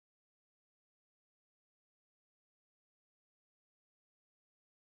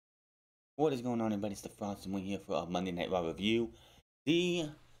What is going on, everybody? It's the Frost, and we're here for a Monday Night Raw review. The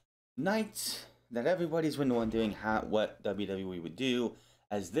night that everybody's been wondering what WWE would do,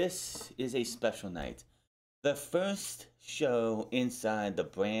 as this is a special night. The first show inside the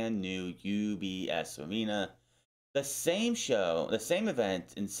brand new UBS Arena. The same show, the same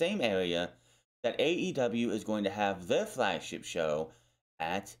event, in the same area that AEW is going to have their flagship show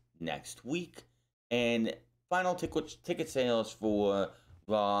at next week. And final ticket sales for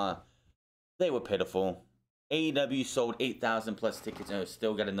Raw, they were pitiful. AEW sold 8,000 plus tickets and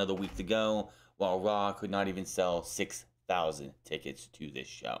still got another week to go, while Raw could not even sell 6,000 tickets to this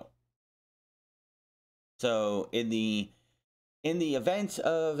show. So in the event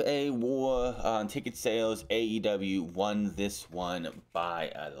of a war on ticket sales, AEW won this one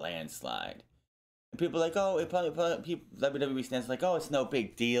by a landslide. And people are like, oh, WWE stands like, oh, it's no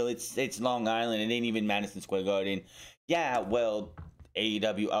big deal. It's Long Island. It ain't even Madison Square Garden. Yeah, well,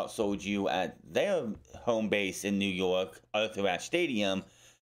 AEW outsold you at their home base in New York, Arthur Ashe Stadium.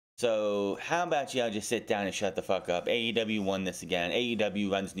 So how about y'all just sit down and shut the fuck up? AEW won this again.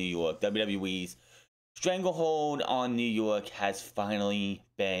 AEW runs New York. WWE's stranglehold on New York has finally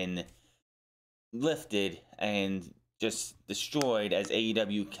been lifted and just destroyed, as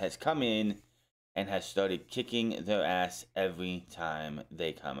AEW has come in and has started kicking their ass every time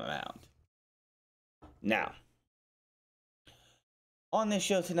they come around. Now, on this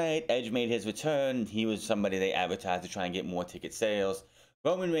show tonight, Edge made his return. He was somebody they advertised to try and get more ticket sales.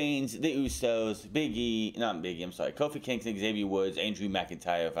 Roman Reigns, the Usos, Kofi Kingston, Xavier Woods, Andrew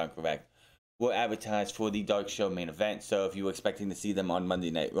McIntyre, if I'm correct, were advertised for the Dark Show main event. So if you were expecting to see them on Monday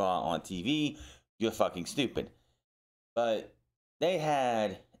Night Raw on TV, you're fucking stupid. But they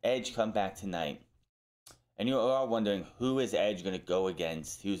had Edge come back tonight. And you're all wondering, who is Edge going to go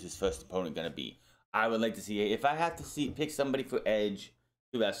against? Who's his first opponent going to be? I would like to see, if I have to pick somebody for Edge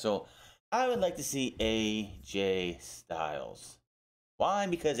to wrestle, I would like to see AJ Styles. Why?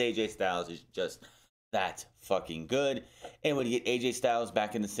 Because AJ Styles is just that fucking good. And when you get AJ Styles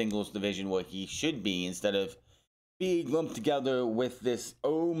back in the singles division where he should be, instead of being lumped together with this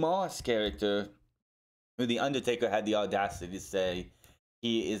Omos character, who the Undertaker had the audacity to say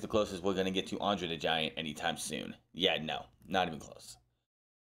he is the closest we're going to get to Andre the Giant anytime soon. Yeah, no, not even close.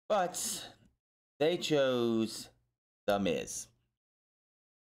 But they chose The Miz.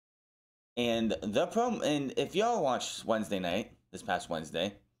 And and if y'all watched Wednesday night, this past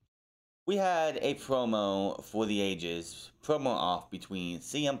Wednesday, we had a promo for the ages, promo off between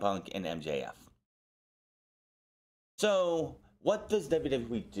CM Punk and MJF. So, what does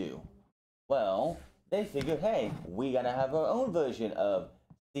WWE do? Well, they figured, hey, we gotta have our own version of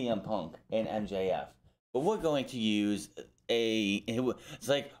CM Punk and MJF. But we're going to use it's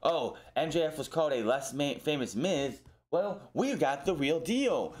like, oh, MJF was called a less famous Miz. Well, we've got the real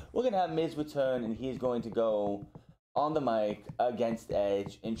deal. We're gonna have Miz return, and he's going to go on the mic against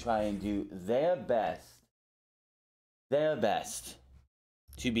Edge and try and do their best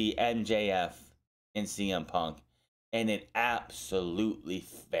to be MJF and CM Punk, and it absolutely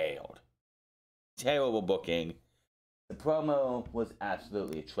failed. Terrible booking. The promo was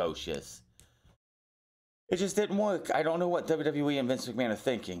absolutely atrocious. It just didn't work. I don't know what WWE and Vince McMahon are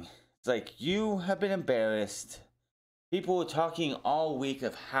thinking. It's like, you have been embarrassed. People were talking all week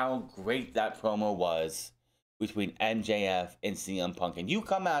of how great that promo was between MJF and CM Punk, and you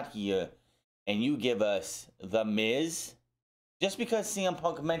come out here and you give us The Miz just because CM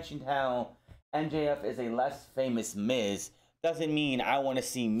Punk mentioned how MJF is a less famous Miz doesn't mean I want to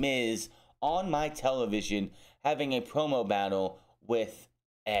see Miz on my television having a promo battle with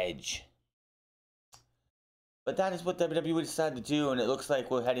Edge. But that is what WWE decided to do, and it looks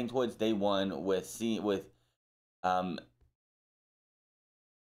like we're heading towards day one with The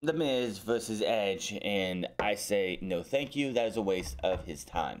Miz versus Edge, and I say no thank you. That is a waste of his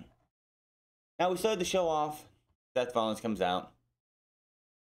time. Now, we started the show off. Seth Rollins comes out.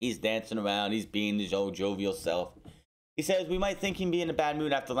 He's dancing around. He's being his old jovial self. He says, we might think he'd be in a bad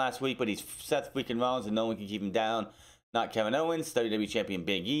mood after last week, but he's Seth freaking Rollins and no one can keep him down. Not Kevin Owens, WWE Champion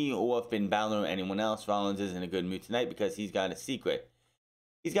Big E, or Finn Balor, or anyone else. Rollins is in a good mood tonight because he's got a secret.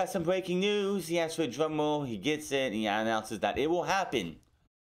 He's got some breaking news. He asks for a drum roll. He gets it, and he announces that it will happen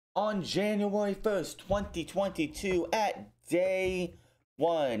on January 1st, 2022, at day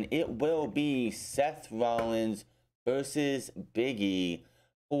one. It will be Seth Rollins versus Big E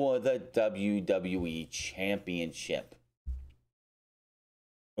for the WWE Championship.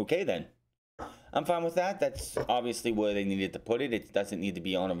 Okay, then. I'm fine with that. That's obviously where they needed to put it. It doesn't need to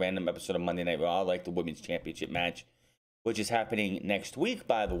be on a random episode of Monday Night Raw like the Women's Championship match, which is happening next week,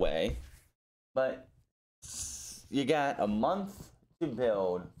 by the way. But you got a month to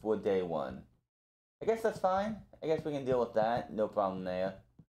build for day one. I guess that's fine. I guess we can deal with that. No problem there.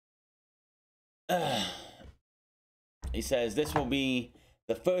 He says this will be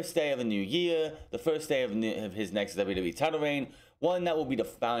the first day of a new year, the first day of his next WWE title reign, one that will be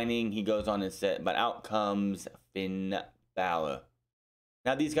defining. He goes on and said, but out comes Finn Balor.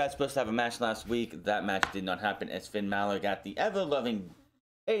 Now, these guys supposed to have a match last week. That match did not happen as Finn Balor got the ever-loving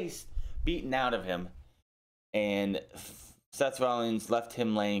pace beaten out of him. And Seth Rollins left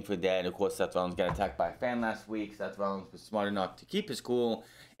him laying for dead. Of course, Seth Rollins got attacked by a fan last week. Seth Rollins was smart enough to keep his cool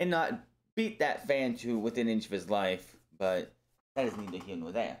and not beat that fan to within an inch of his life. But that is neither here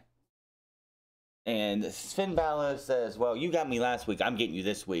nor there. And Finn Balor says, well, you got me last week. I'm getting you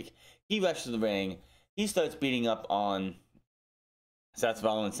this week. He rushes to the ring. He starts beating up on Seth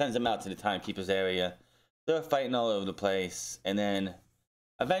Rollins, sends him out to the timekeeper's area. They're fighting all over the place. And then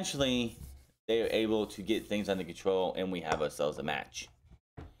eventually they are able to get things under control, and we have ourselves a match.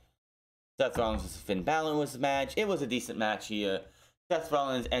 Seth Rollins vs. Finn Balor was the match. It was a decent match here. Seth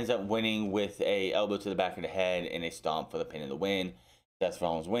Rollins ends up winning with a elbow to the back of the head and a stomp for the pin and the win. Seth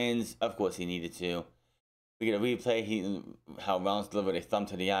Rollins wins. Of course, he needed to. We get a replay how Rollins delivered a thumb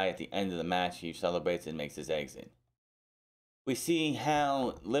to the eye at the end of the match. He celebrates and makes his exit. We see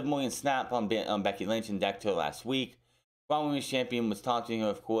how Liv Morgan snapped on Becky Lynch and decked her last week. Raw Women's Champion was taunting her.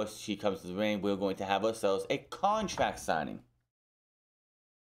 Of course, she comes to the ring. We're going to have ourselves a contract signing.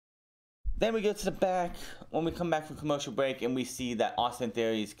 Then we go to the back, when we come back from commercial break, and we see that Austin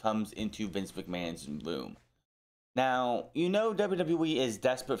Theory comes into Vince McMahon's room. Now, you know WWE is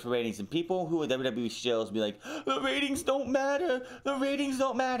desperate for ratings, and people who are WWE shills be like, the ratings don't matter, the ratings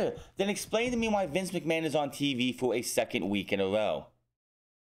don't matter. Then explain to me why Vince McMahon is on TV for a second week in a row.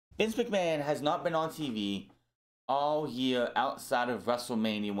 Vince McMahon has not been on TV all year outside of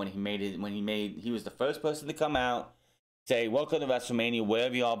WrestleMania when he was the first person to come out, say, welcome to WrestleMania, where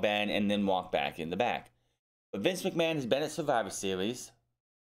have you all been, and then walk back in the back. But Vince McMahon has been at Survivor Series,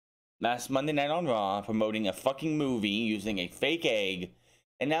 last Monday Night on Raw, promoting a fucking movie using a fake egg,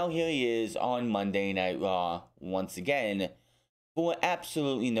 and now here he is on Monday Night Raw once again for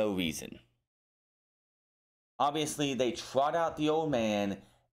absolutely no reason. Obviously, they trot out the old man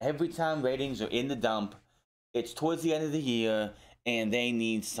every time ratings are in the dump. It's towards the end of the year, and they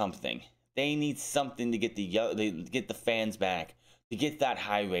need something. They need something to get the fans back, to get that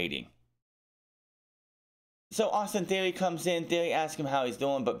high rating. So Austin Theory comes in. Theory asks him how he's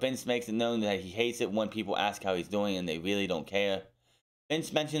doing, but Vince makes it known that he hates it when people ask how he's doing and they really don't care.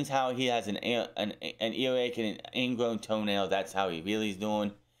 Vince mentions how he has an earache and an ingrown toenail. That's how he really is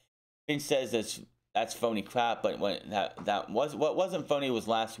doing. Vince says that's phony crap, but what wasn't phony was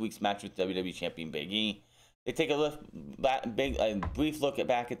last week's match with WWE Champion Big E. They take a brief look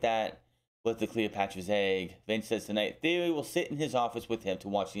back at that with the Cleopatra's egg. Vince says tonight Theory will sit in his office with him to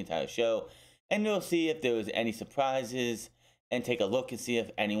watch the entire show, and we'll see if there was any surprises and take a look and see if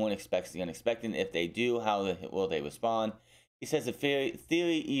anyone expects the unexpected. If they do, how will they respond? He says if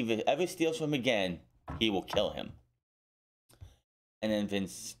Theory ever steals from him again, he will kill him. And then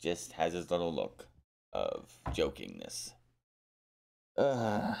Vince just has his little look of jokingness.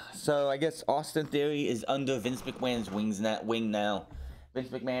 So I guess Austin Theory is under Vince McMahon's wing now. Vince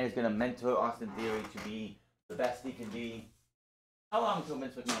McMahon is going to mentor Austin Theory to be the best he can be. How long until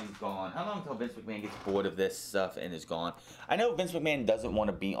Vince McMahon is gone? How long until Vince McMahon gets bored of this stuff and is gone? I know Vince McMahon doesn't want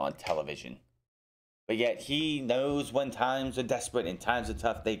to be on television, but yet he knows when times are desperate and times are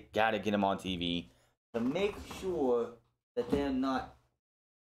tough, they got to get him on TV to make sure that they're not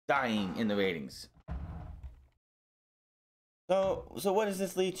dying in the ratings. So what does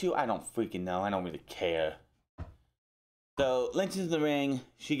this lead to? I don't freaking know. I don't really care. So Lynch is in the ring.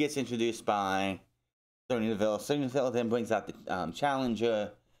 She gets introduced by Sonya Deville. Sonya Deville then brings out the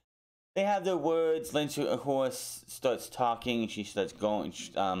challenger. They have their words. Lynch, of course, starts talking. She starts going.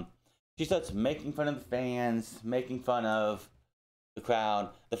 She starts making fun of the fans, making fun of the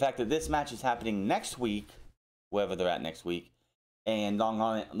crowd. The fact that this match is happening next week, wherever they're at next week, and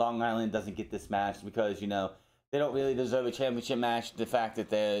Long Island doesn't get this match because, you know, they don't really deserve a championship match. The fact that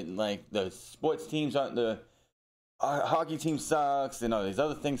they're, like, the sports teams aren't our hockey team sucks, and all these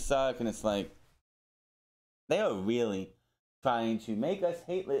other things suck, and it's like, they are really trying to make us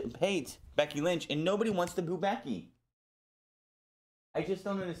hate Becky Lynch, and nobody wants to boo Becky. I just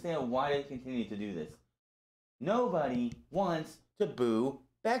don't understand why they continue to do this. Nobody wants to boo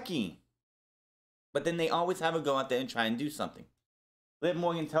Becky. But then they always have her go out there and try and do something. Liv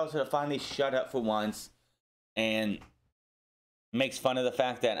Morgan tells her to finally shut up for once, and makes fun of the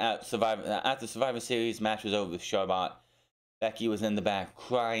fact that after Survivor Series match was over with Charlotte, Becky was in the back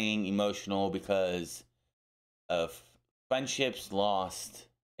crying, emotional because of friendships lost,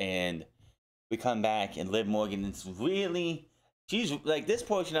 and we come back, and Liv Morgan is really, she's like, this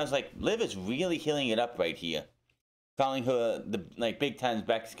portion, I was like, Liv is really healing it up right here. Calling her the, like, big time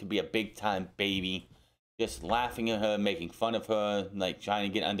Bex could be a big time baby. Just laughing at her, making fun of her, like,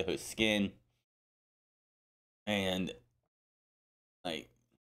 trying to get under her skin. And, like,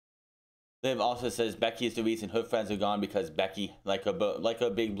 Liv also says Becky is the reason her friends are gone, because Becky, like her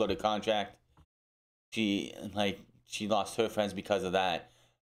big bloated contract, she lost her friends because of that.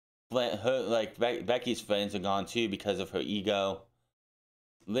 Becky's friends are gone too because of her ego.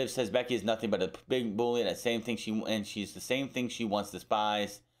 Liv says Becky is nothing but a big bully, and she's the same thing she once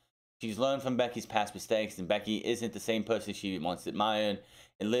despised. She's learned from Becky's past mistakes, and Becky isn't the same person she once admired,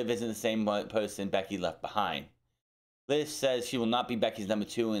 and Liv isn't the same person Becky left behind. Liv says she will not be Becky's number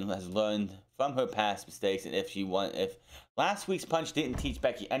 2 and has learned from her past mistakes, and if last week's punch didn't teach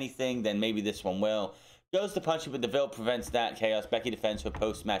Becky anything, then maybe this one will. Goes to punch her, but DeVille prevents that chaos. Becky defends her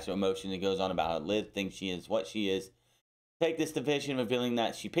post-match emotion and goes on about how Liv thinks she is what she is. Take this division, revealing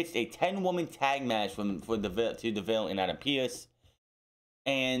that she pitched a 10-woman tag match to DeVille and Adam Pearce.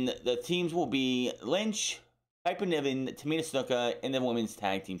 And the teams will be Lynch, Piper Niven, Tamina Snuka, and the women's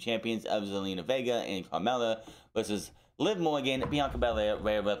tag team champions of Zelina Vega and Carmella versus Liv Morgan, Bianca Belair,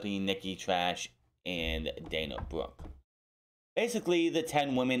 Rhea Ripley, Nikki Trash, and Dana Brooke. Basically, the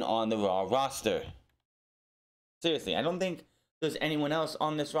 10 women on the Raw roster. Seriously, I don't think there's anyone else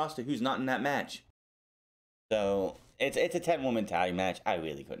on this roster who's not in that match. So, it's a 10-woman tag match. I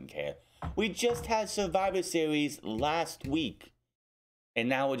really couldn't care. We just had Survivor Series last week. And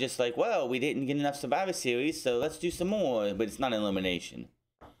now we're just like, well, we didn't get enough Survivor Series, so let's do some more. But it's not an elimination.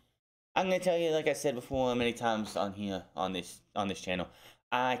 I'm going to tell you, like I said before many times on here, on this channel,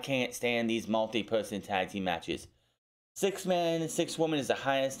 I can't stand these multi-person tag team matches. 6 man, 6 woman is the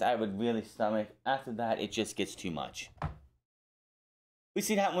highest I would really stomach. After that, it just gets too much. We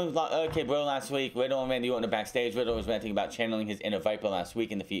see that with OK Bro last week. Riddle and Randy Orton are backstage. Riddle was ranting about channeling his inner Viper last week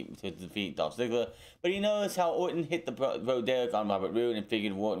to defeat Dolph Ziggler. But he noticed how Orton hit the Bro Derek on Robert Roode and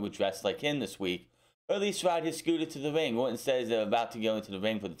figured Orton would dress like him this week. Or at least ride his scooter to the ring. Orton says they're about to go into the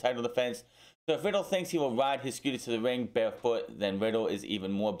ring for the title defense. So if Riddle thinks he will ride his scooter to the ring barefoot, then Riddle is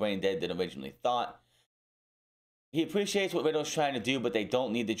even more brain dead than originally thought. He appreciates what Riddle's trying to do, but they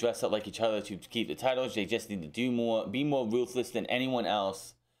don't need to dress up like each other to keep the titles. They just need to do more, be more ruthless than anyone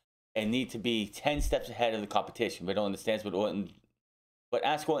else, and need to be 10 steps ahead of the competition. Riddle understands but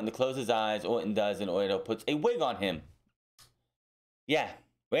asks Orton to close his eyes. Orton does, and Riddle puts a wig on him. Yeah,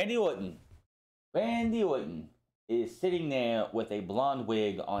 Randy Orton is sitting there with a blonde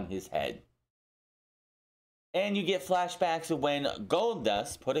wig on his head. And you get flashbacks of when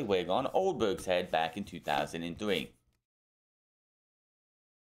Goldust put a wig on Oldberg's head back in 2003.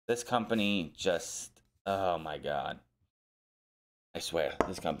 This company just, oh my god. I swear,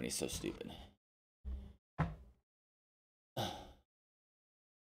 this company is so stupid.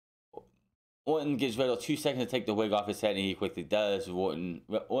 Orton gives Riddle 2 seconds to take the wig off his head, and he quickly does. Orton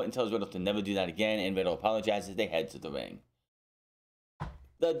tells Riddle to never do that again, and Riddle apologizes. They head to the ring.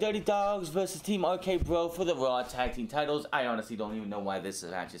 The Dirty Dogs versus Team RK Bro for the Raw Tag Team titles. I honestly don't even know why this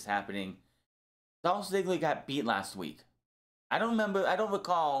match is happening. Dolph Ziggler got beat last week. I don't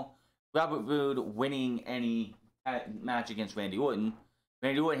recall Robert Roode winning any match against Randy Orton.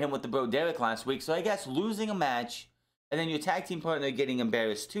 Randy Orton hit with the Bro Derek last week, so I guess losing a match and then your tag team partner getting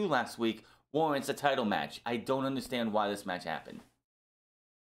embarrassed too last week warrants a title match. I don't understand why this match happened.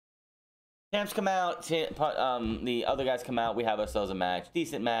 Champs come out, the other guys come out, we have ourselves a match.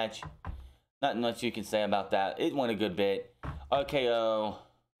 Decent match. Nothing much you can say about that. It went a good bit. RKO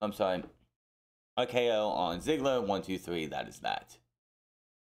on Ziggler. 1, 2, 3, that is that.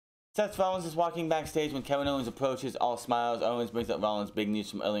 Seth Rollins is walking backstage when Kevin Owens approaches, all smiles. Owens brings up Rollins' big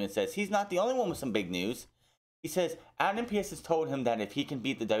news from earlier and says he's not the only one with some big news. He says Adam Pearce has told him that if he can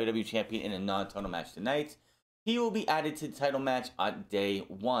beat the WWE Champion in a non-title match tonight, he will be added to the title match on day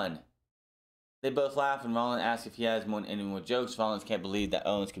 1. They both laugh, and Rollins asks if he has any more jokes. Rollins can't believe that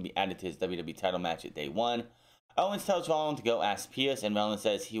Owens can be added to his WWE title match at day 1. Owens tells Rollins to go ask Pearce, and Rollins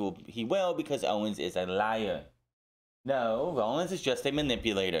says he will because Owens is a liar. No, Rollins is just a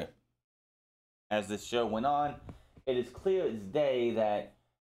manipulator. As this show went on, it is clear as day that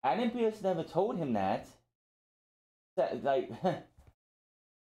Adam Pearce never told him that.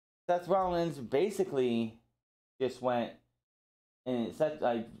 Seth Rollins basically just went and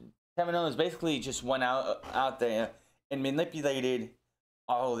Kevin Owens basically just went out there and manipulated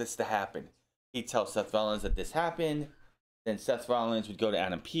all of this to happen. He tells Seth Rollins that this happened. Then Seth Rollins would go to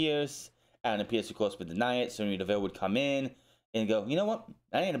Adam Pearce. Adam Pearce, of course, would deny it. Sonya Deville would come in and go, you know what?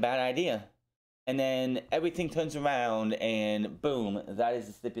 That ain't a bad idea. And then everything turns around, and boom, that is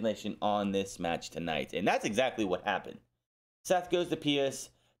the stipulation on this match tonight. And that's exactly what happened. Seth goes to Pierce.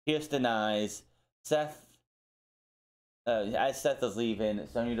 Pierce denies. As Seth is leaving,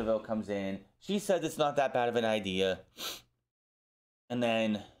 Sonya Deville comes in. She says it's not that bad of an idea. And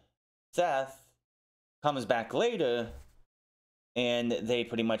then Seth comes back later, and they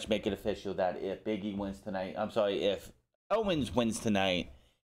pretty much make it official that if Big E wins tonight, if Owens wins tonight,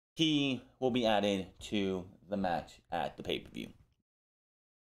 he will be added to the match at the pay-per-view.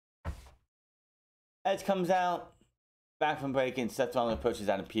 Edge comes out, back from break, and Seth Rollins approaches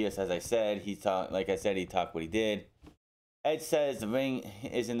Adam Pearce. As I said, he talked what he did. Edge says the ring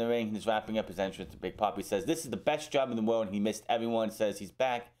is in the ring. He's wrapping up his entrance to Big Papi. Says this is the best job in the world. He missed everyone. Says he's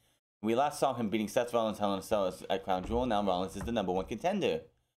back. We last saw him beating Seth Rollins Hell in a Cell at Crown Jewel. Now Rollins is the #1 contender.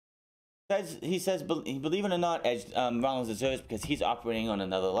 He says, believe it or not, Edge Rollins deserves because he's operating on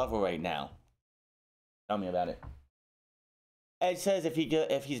another level right now. Tell me about it. Edge says if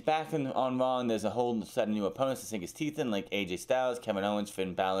he's back on Raw and there's a whole set of new opponents to sink his teeth in, like AJ Styles, Kevin Owens,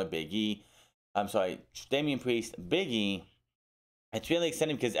 Finn Balor, Damian Priest, Big E. It's really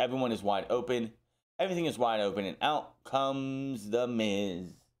exciting because everyone is wide open. Everything is wide open, and out comes The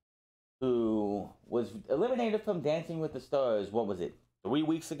Miz, who was eliminated from Dancing with the Stars, what was it, 3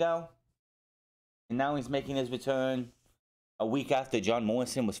 weeks ago? And now he's making his return a week after John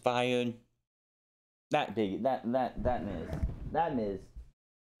Morrison was fired. That Miz,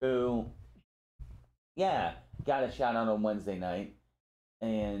 who, yeah, got a shout out on Wednesday night.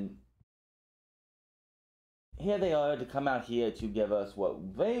 And here they are to come out here to give us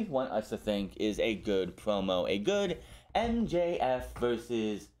what they want us to think is a good promo. A good MJF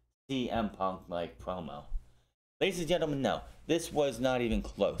versus CM Punk like promo. Ladies and gentlemen, no. This was not even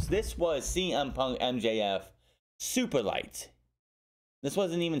close. This was CM Punk MJF super light. This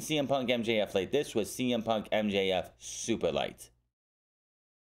wasn't even CM Punk MJF light. This was CM Punk MJF super light.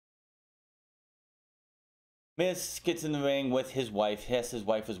 Miz gets in the ring with his wife. Yes, his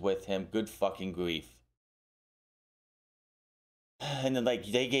wife is with him. Good fucking grief. And then, like,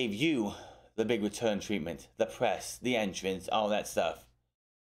 they gave you the big return treatment, the press, the entrance, all that stuff.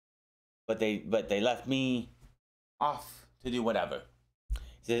 But they left me off to do whatever. He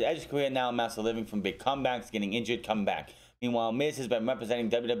says Edge's career now amounts to living from big comebacks, getting injured, come back. Meanwhile, Miz has been representing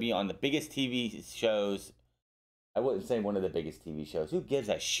WWE on the biggest TV shows. I wouldn't say one of the biggest TV shows. Who gives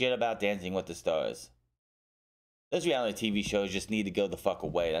a shit about Dancing with the Stars? Those reality TV shows just need to go the fuck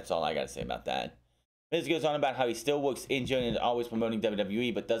away. That's all I gotta say about that. Miz goes on about how he still works injured and is always promoting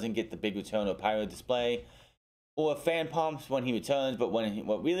WWE, but doesn't get the big return or pyro display or fan pumps when he returns. But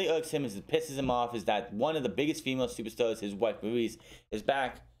what really irks him, it pisses him off, is that one of the biggest female superstars, his wife Maurice, is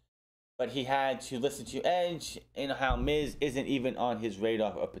back, but he had to listen to Edge and how Miz isn't even on his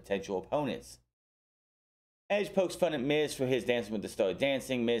radar of potential opponents. Edge pokes fun at Miz for his Dancing with the Stars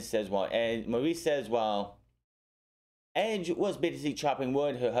dancing. Maurice says while Edge was busy chopping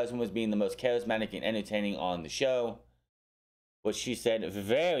wood, her husband was being the most charismatic and entertaining on the show, which she said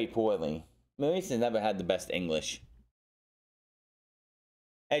very poorly. Maurice has never had the best English.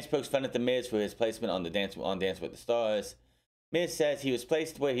 Edge pokes fun at The Miz for his placement on Dance with the Stars. Miz says he was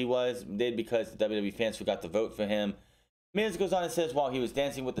placed where he did because the WWE fans forgot to vote for him. Miz goes on and says while he was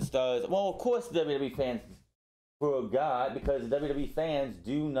Dancing with the Stars, well, of course the WWE fans forgot because the WWE fans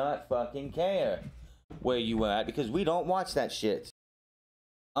do not fucking care where you were at because we don't watch that shit.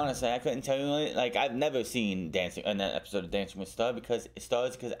 Honestly, I couldn't tell you. Like, I've never seen an episode of Dancing with Stars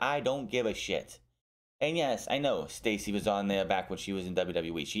because I don't give a shit. And yes, I know Stacy was on there back when she was in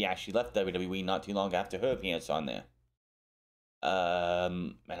WWE. She actually left WWE not too long after her appearance on there.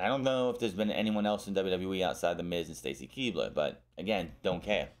 And I don't know if there's been anyone else in WWE outside the Miz and Stacy Keibler, but again, don't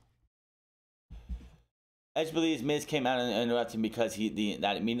care. Edge believes Miz came out and interrupted him because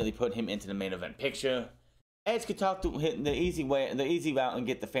that immediately put him into the main event picture. Edge could talk to the easy route and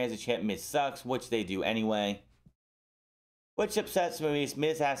get the fans to chant Miz sucks, which they do anyway. Which upsets Maurice.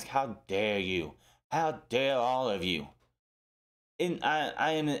 Miz asks, "How dare you? How dare all of you?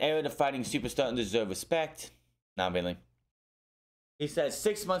 I am an heir to fighting superstar and deserve respect." Not really. He says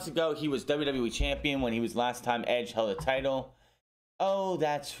 6 months ago he was WWE champion when he was last time Edge held a title. Oh,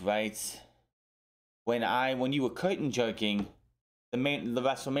 that's right. When you were curtain jerking the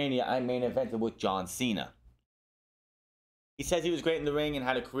WrestleMania I main evented with John Cena. He says he was great in the ring and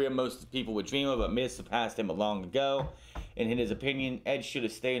had a career most people would dream of, but Miz surpassed him long ago. And in his opinion, Edge should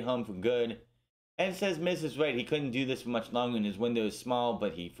have stayed home for good. Edge says Miz is right. He couldn't do this for much longer and his window is small,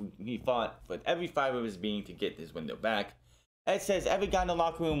 but he fought with every fiber of his being to get his window back. Edge says every guy in the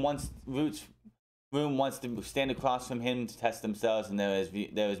locker room wants to stand across from him to test themselves, and there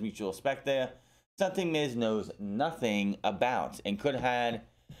is mutual respect there. Something Miz knows nothing about and could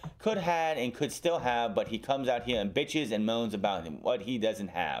still have, but he comes out here and bitches and moans about him, what he doesn't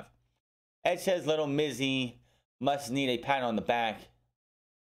have. Edge says little Mizzy must need a pat on the back.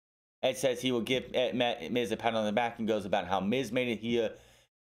 Edge says he will give Miz a pat on the back and goes about how Miz made it here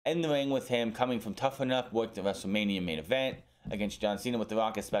in the ring with him, coming from Tough Enough, worked the WrestleMania main event against John Cena with The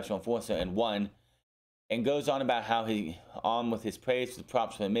Rock as special enforcer and won. And goes on about how he with his praise for the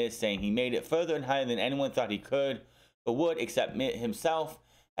props for Miz, saying he made it further and higher than anyone thought he could or would, except himself,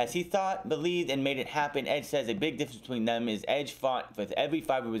 as he thought, believed, and made it happen. Edge says a big difference between them is Edge fought with every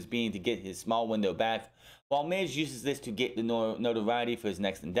fiber of his being to get his small window back, while Miz uses this to get the notoriety for his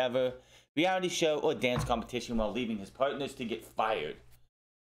next endeavor, reality show or dance competition, while leaving his partners to get fired.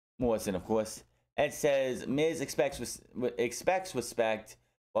 Morrison, of course. Edge says Miz expects respect,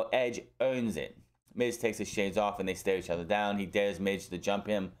 while Edge earns it. Miz takes his shades off and they stare each other down. He dares Miz to jump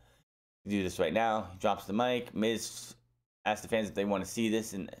him. Do this right now. He drops the mic. Miz asks the fans if they want to see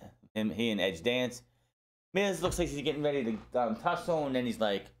this, and he and Edge dance. Miz looks like he's getting ready to tussle, and then he's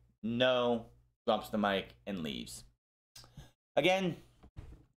like, no, drops the mic and leaves. Again,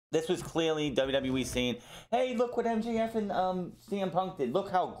 this was clearly WWE saying, hey, look what MJF and CM Punk did.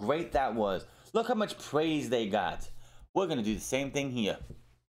 Look how great that was. Look how much praise they got. We're going to do the same thing here.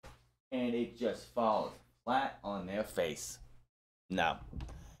 And it just falls flat on their face. No.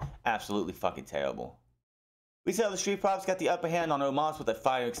 Absolutely fucking terrible. We saw the Street Profits got the upper hand on Omos with a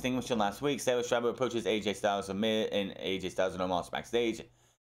fire extinguisher last week. Sarah Schreiber approaches AJ Styles and AJ Styles and Omos backstage,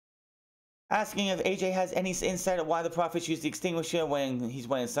 asking if AJ has any insight of why the Profits use the extinguisher when he's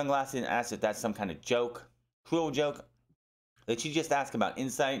wearing sunglasses, and asks if that's some kind of joke, cruel joke. Did she just ask about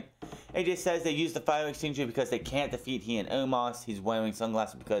insight? AJ says they use the fire extinguisher because they can't defeat he and Omos. He's wearing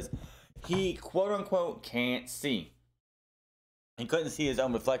sunglasses because he, quote-unquote, can't see. He couldn't see his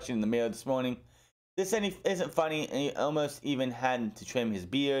own reflection in the mirror this morning. This isn't funny, and he almost even had to trim his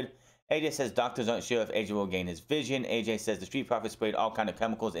beard. AJ says doctors aren't sure if AJ will gain his vision. AJ says the Street Profits sprayed all kind of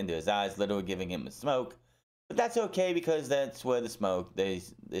chemicals into his eyes, literally giving him a smoke. But that's okay because that's where the smoke,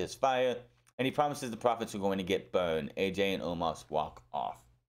 there's fire. And he promises the Profits are going to get burned. AJ and Omos walk off.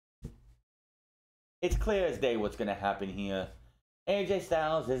 It's clear as day what's going to happen here. AJ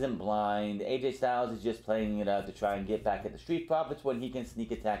Styles isn't blind. AJ Styles is just playing it out to try and get back at the Street Profits when he can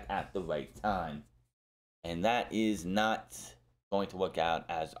sneak attack at the right time. And that is not going to work out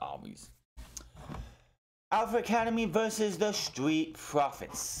as always. Alpha Academy versus the Street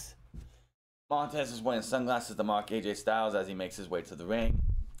Profits. Montez is wearing sunglasses to mock AJ Styles as he makes his way to the ring.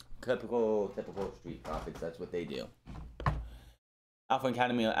 Typical Street Profits, that's what they do. Alpha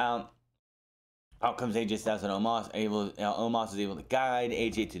Academy are out. Out comes AJ Styles and Omos. Omos is able to guide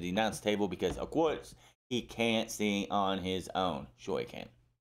AJ to the announce table because, of course, he can't see on his own. Sure he can.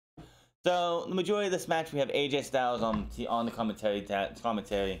 So, the majority of this match, we have AJ Styles on the commentary,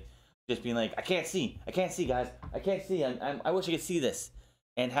 just being like, I can't see, guys. I can't see. I wish I could see this.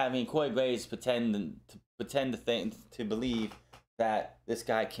 And having Corey Graves pretend to believe that this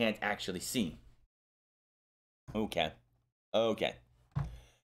guy can't actually see. Okay.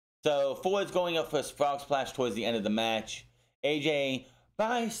 So, Ford's going up for a frog splash towards the end of the match. AJ,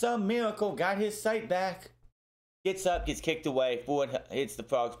 by some miracle, got his sight back. Gets up, gets kicked away. Ford hits the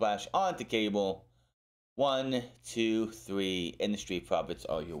frog splash onto Cable. 1, 2, 3, and the Street Profits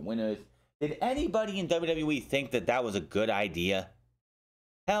are your winners. Did anybody in WWE think that that was a good idea?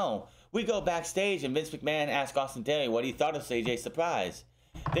 Hell, we go backstage and Vince McMahon asks Austin Theory what he thought of AJ's surprise.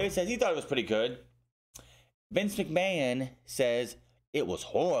 Theory says he thought it was pretty good. Vince McMahon says it was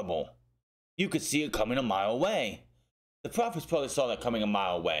horrible. You could see it coming a mile away. The Profits probably saw that coming a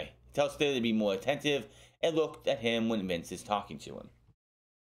mile away. Tells Theory to be more attentive and looked at him when Vince is talking to him.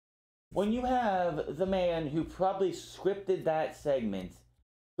 When you have the man who probably scripted that segment,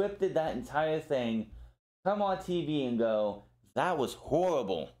 scripted that entire thing, come on TV and go, that was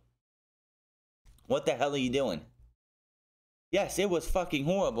horrible. What the hell are you doing? Yes, it was fucking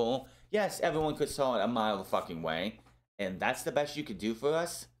horrible. Yes, everyone could saw it a mile fucking way. And that's the best you could do for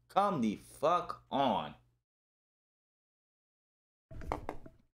us? Come the fuck on.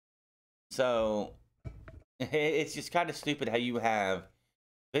 So, it's just kind of stupid how you have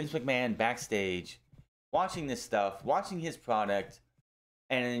Vince McMahon backstage watching this stuff, watching his product,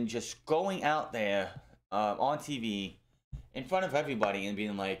 and just going out there on TV in front of everybody and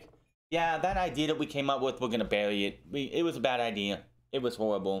being like, yeah, that idea that we came up with, we're going to bury it. It was a bad idea. It was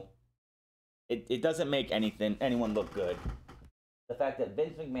horrible. It doesn't make anyone look good. The fact that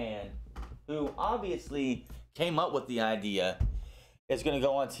Vince McMahon, who obviously came up with the idea, is going to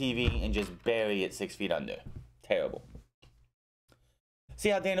go on TV and just bury it 6 feet under. Terrible. See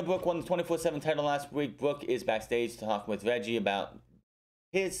how Dana Brooke won the 24/7 title last week. Brooke is backstage talking with Reggie about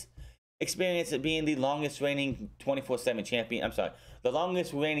his experience of being the longest reigning 24/7 champion. I'm sorry, the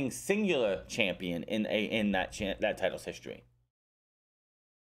longest reigning singular champion in that title's history.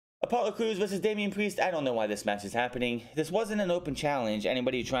 Apollo Crews versus Damian Priest. I don't know why this match is happening. This wasn't an open challenge.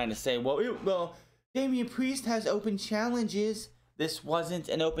 Anybody trying to say, well, Damian Priest has open challenges. This wasn't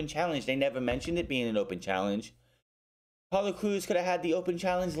an open challenge. They never mentioned it being an open challenge. Apollo Crews could have had the open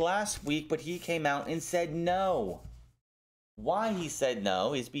challenge last week, but he came out and said no. Why he said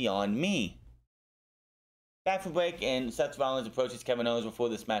no is beyond me. Back from break, and Seth Rollins approaches Kevin Owens before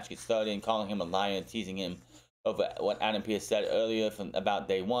this match gets started and calling him a liar and teasing him over what Adam Pearce said earlier about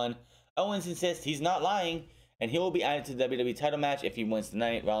day one. Owens insists he's not lying, and he will be added to the WWE title match if he wins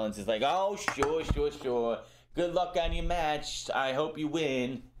tonight. Rollins is like, oh, sure. Good luck on your match. I hope you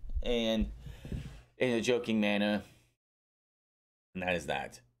win. And in a joking manner. And that is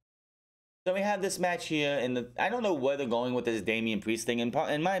that. So we have this match here, and I don't know where they're going with this Damian Priest thing. In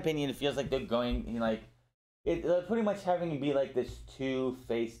my opinion, it feels like they're going, they're pretty much having to be like this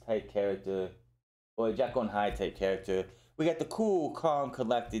two-face type character, or a Jekyll and Hyde type character. We got the cool, calm,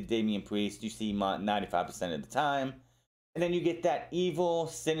 collected Damian Priest you see 95% of the time. And then you get that evil,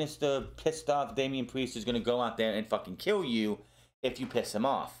 sinister, pissed off Damian Priest who's going to go out there and fucking kill you if you piss him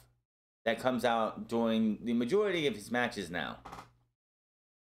off. That comes out during the majority of his matches now.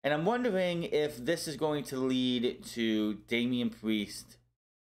 And I'm wondering if this is going to lead to Damian Priest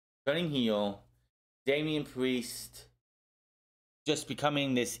turning heel, Damian Priest just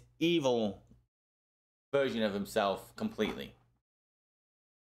becoming this evil version of himself completely.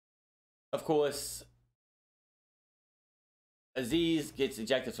 Of course, Aziz gets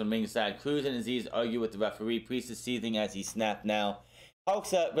ejected from ringside. Crews and Aziz argue with the referee. Priest is seething as he snapped now.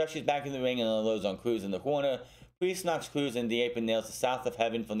 Hulks up, rushes back in the ring and unloads on Crews in the corner. Priest knocks Crews in the apron, nails the South of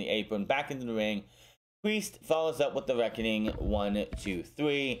Heaven from the apron back into the ring. Priest follows up with the Reckoning 1, 2,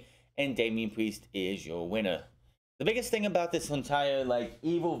 3, and Damian Priest is your winner. The biggest thing about this entire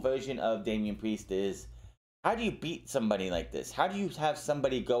evil version of Damian Priest is, how do you beat somebody like this? How do you have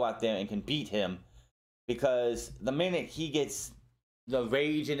somebody go out there and can beat him? Because the minute he gets the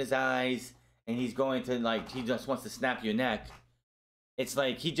rage in his eyes and he's going to he just wants to snap your neck, it's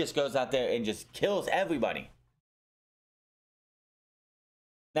like he just goes out there and just kills everybody.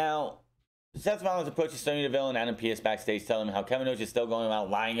 Now, Seth Rollins approaches Sonya Deville and Adam Pearce backstage, telling him how Kevin Owens is still going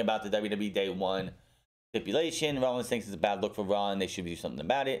around lying about the WWE Day 1 stipulation. Rollins thinks it's a bad look for Raw and they should do something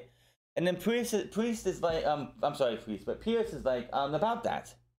about it. And then Priest is like, Pearce is like, about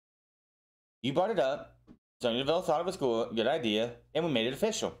that. You brought it up. Sonya Deville thought it was cool, good idea, and we made it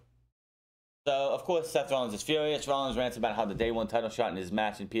official. So, of course, Seth Rollins is furious. Rollins rants about how the Day 1 title shot in his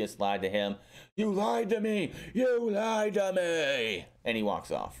match and Pearce lied to him. You lied to me! You lied to me! And he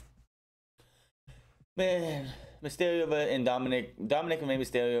walks off. Man, Mysterio and Dominic and Rey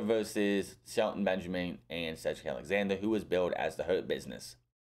Mysterio versus Shelton Benjamin and Cedric Alexander, who was billed as the Hurt Business.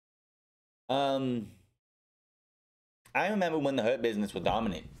 I remember when the Hurt Business were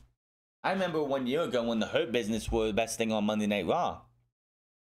dominant. I remember 1 year ago when the Hurt Business were the best thing on Monday Night Raw.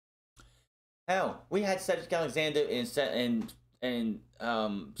 Hell, we had Cedric Alexander and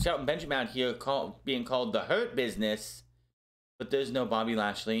Shelton Benjamin out here being called the Hurt Business, but there's no Bobby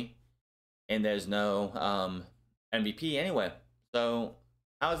Lashley, and there's no MVP anyway. So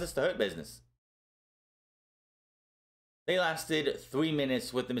how is this the Hurt Business? They lasted 3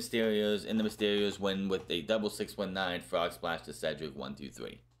 minutes with the Mysterios, and the Mysterios win with a double 619 frog splash to Cedric 1, 2,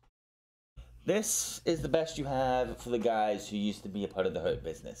 3. This is the best you have for the guys who used to be a part of the Hurt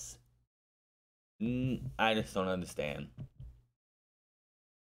Business. I just don't understand.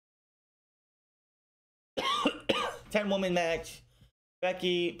 10-woman match.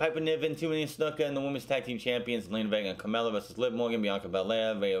 Becky, Piper Niven, Tiffany Snuka, and the Women's Tag Team Champions, Lena Vega and Carmella versus Liv Morgan, Bianca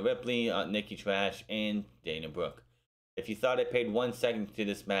Belair, Rhea Ripley, Nikki Trash, and Dana Brooke. If you thought I paid 1 second to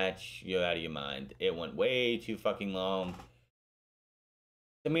this match, you're out of your mind. It went way too fucking long.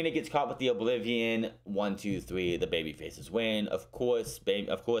 Tamina gets caught with the Oblivion. 1, 2, 3. The babyfaces win. Of course,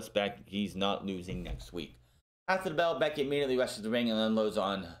 Becky's not losing next week. After the bell, Becky immediately rushes the ring and unloads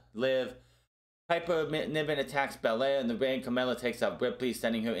on Liv. Piper Niven attacks Belair in the ring. Carmella takes out Ripley,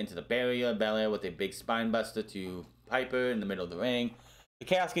 sending her into the barrier. Belair with a big spine buster to Piper in the middle of the ring. The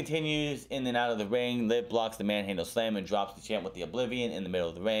chaos continues in and out of the ring. Liv blocks the manhandle slam and drops the champ with the Oblivion in the middle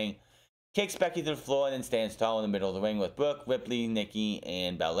of the ring. Kicks Becky to the floor and then stands tall in the middle of the ring with Brooke, Ripley, Nikki,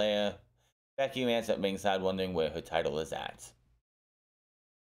 and Belair. Becky rants at ringside wondering where her title is at.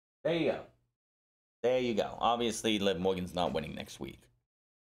 There you go. There you go. Obviously, Liv Morgan's not winning next week.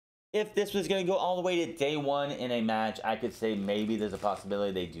 If this was going to go all the way to day one in a match, I could say maybe there's a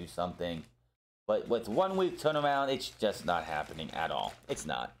possibility they do something. But with 1 week turnaround, it's just not happening at all. It's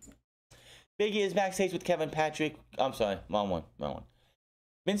not. Big E is backstage with Kevin Patrick. I'm sorry, wrong one.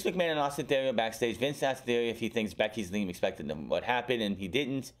 Vince McMahon and Austin Theory are backstage. Vince asked Theory if he thinks Becky's leave expected what happened, and he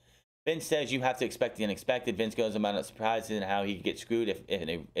didn't. Vince says you have to expect the unexpected. Vince goes about not surprised in how he could get screwed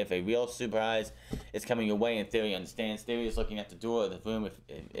if a real surprise is coming your way, and Theory understands. Theory is looking at the door of the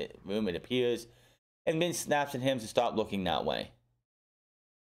room, it appears, and Vince snaps at him to stop looking that way.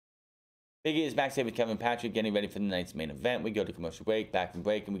 Big E is backstage with Kevin Patrick getting ready for the night's main event. We go to commercial break, back from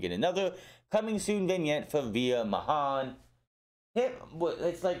break, and we get another coming soon vignette for Veer Mahan.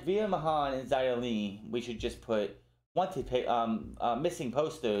 It's like Veer Mahan and Xia Li. We should just put missing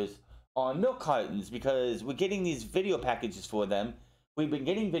posters on milk cartons because we're getting these video packages for them. We've been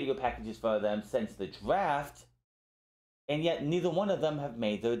getting video packages for them since the draft, and yet neither one of them have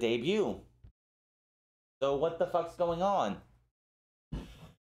made their debut. So what the fuck's going on?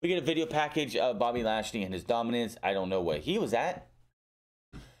 We get a video package of Bobby Lashley and his dominance. I don't know where he was at.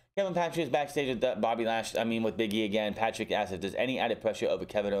 Kevin Patrick is backstage with Bobby Lashley. With Big E again. Patrick asks if there's any added pressure over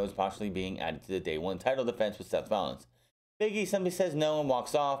Kevin Owens possibly being added to the Day 1 title defense with Seth Rollins. Big E simply says no and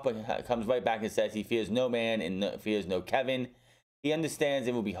walks off, but comes right back and says he fears no man and fears no Kevin. He understands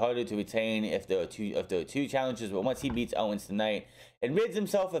it will be harder to retain if there are two challenges, but once he beats Owens tonight and rids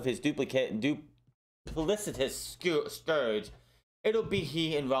himself of his duplicitous scourge, it'll be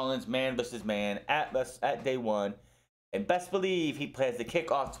he and Rollins man versus man at Day 1. And best believe he plans to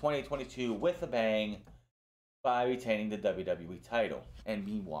kick off 2022 with a bang by retaining the WWE title. And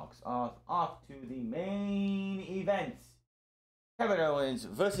he walks off to the main event. Kevin Owens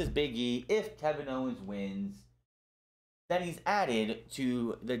versus Big E. If Kevin Owens wins, then he's added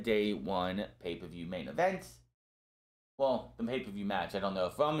to the Day 1 pay-per-view main event. Well, the pay-per-view match. I don't know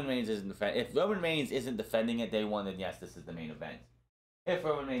if Roman Reigns isn't defending at Day 1, then yes, this is the main event. If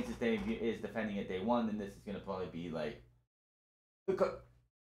Roman Reigns is defending at Day 1, then this is going to probably be like the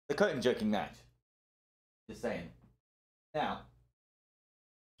curtain jerking match. Just saying. Now,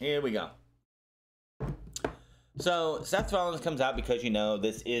 here we go. So, Seth Rollins comes out because,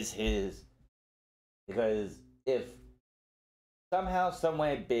 this is his. Because if somehow,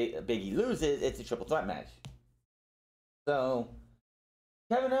 someway Big E loses, it's a triple threat match. So,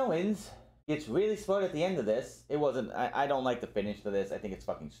 Kevin Owens gets really smart at the end of this. It wasn't. I don't like the finish for this. I think it's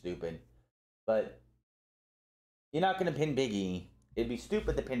fucking stupid. But you're not going to pin Big E. It'd be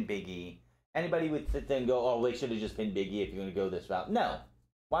stupid to pin Big E. Anybody would sit there and go, oh, they should have just pinned Big E if you're going to go this route. No.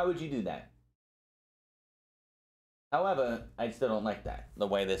 Why would you do that? However, I still don't like that, the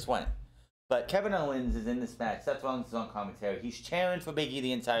way this went. But Kevin Owens is in this match. Seth Rollins is on commentary. He's cheering for Big E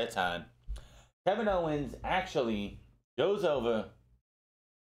the entire time. Kevin Owens actually goes over.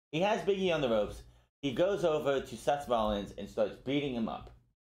 He has Big E on the ropes. He goes over to Seth Rollins and starts beating him up.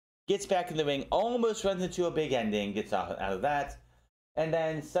 Gets back in the ring, almost runs into a big ending, gets out of that. And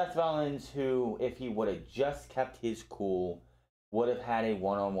then Seth Rollins, who, if he would have just kept his cool, would have had a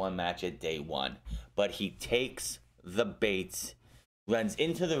one-on-one match at Day 1. But he takes the bait, runs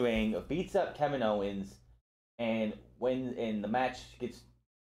into the ring, beats up Kevin Owens, and the match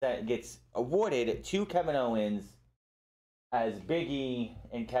gets awarded to Kevin Owens as Big E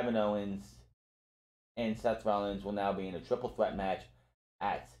and Kevin Owens and Seth Rollins will now be in a triple threat match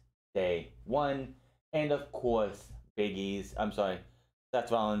at Day 1. And of course,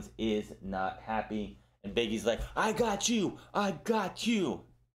 Seth Rollins is not happy. And Big E's like, I got you.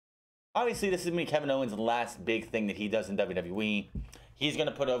 Obviously, this is going to be Kevin Owens' last big thing that he does in WWE. He's going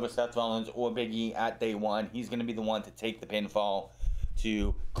to put over Seth Rollins or Big E at Day 1. He's going to be the one to take the pinfall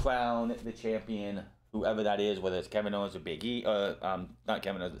to crown the champion, whoever that is, whether it's Kevin Owens or Big E, or not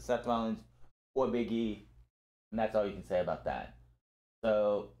Kevin Owens, but Seth Rollins or Big E. And that's all you can say about that.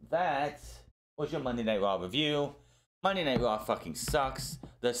 So that was your Monday Night Raw review. Monday Night Raw fucking sucks.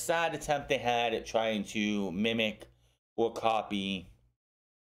 The sad attempt they had at trying to mimic or copy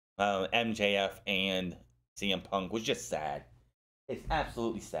MJF and CM Punk was just sad. It's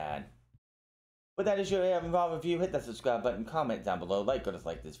absolutely sad. But that is your Raw review. Hit that subscribe button, comment down below, go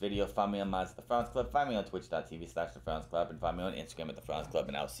dislike this video. Find me on Minds at the France Club. Find me on twitch.tv/The France Club. And find me on Instagram at The France Club.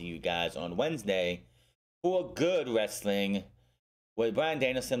 And I'll see you guys on Wednesday for good wrestling, where Bryan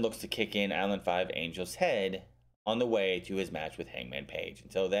Danielson looks to kick in Alan 5 Angel's head on the way to his match with Hangman Page.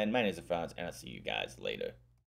 Until then, my name is The France, and I'll see you guys later.